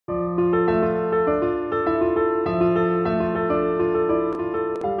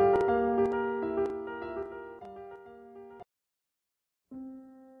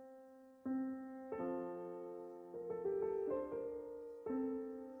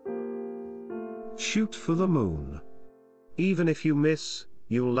Shoot for the moon. Even if you miss,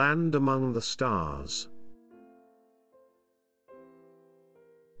 you'll land among the stars.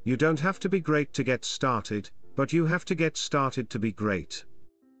 You don't have to be great to get started, but you have to get started to be great.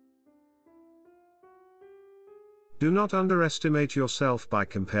 Do not underestimate yourself by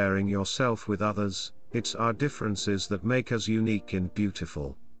comparing yourself with others. It's our differences that make us unique and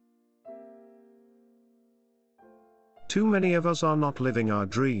beautiful. Too many of us are not living our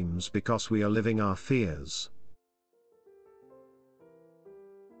dreams because we are living our fears.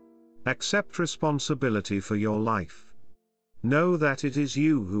 Accept responsibility for your life. Know that it is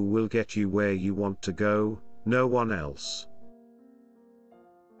you who will get you where you want to go, no one else.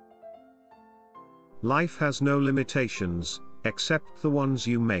 Life has no limitations, except the ones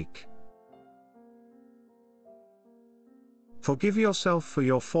you make. Forgive yourself for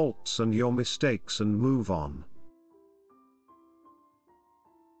your faults and your mistakes and move on.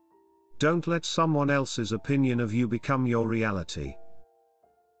 Don't let someone else's opinion of you become your reality.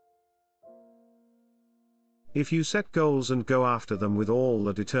 If you set goals and go after them with all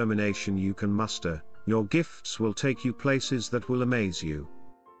the determination you can muster, your gifts will take you places that will amaze you.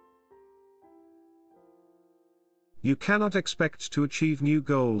 You cannot expect to achieve new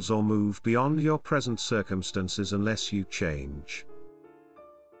goals or move beyond your present circumstances unless you change.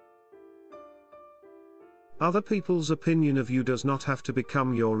 Other people's opinion of you does not have to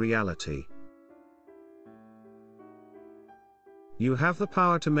become your reality. You have the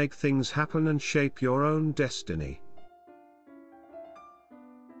power to make things happen and shape your own destiny.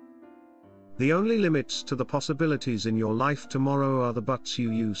 The only limits to the possibilities in your life tomorrow are the buts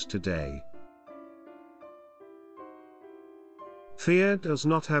you use today. Fear does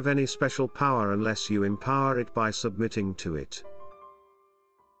not have any special power unless you empower it by submitting to it.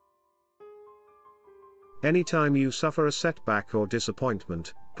 Anytime you suffer a setback or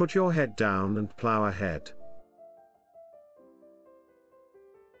disappointment, put your head down and plow ahead.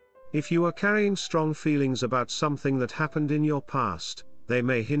 If you are carrying strong feelings about something that happened in your past, they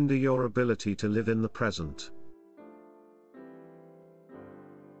may hinder your ability to live in the present.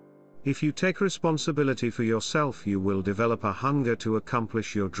 If you take responsibility for yourself, you will develop a hunger to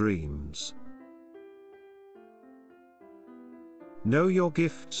accomplish your dreams. Know your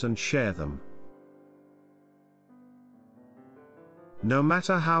gifts and share them. No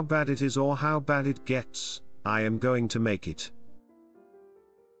matter how bad it is or how bad it gets, I am going to make it.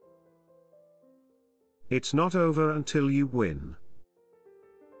 It's not over until you win.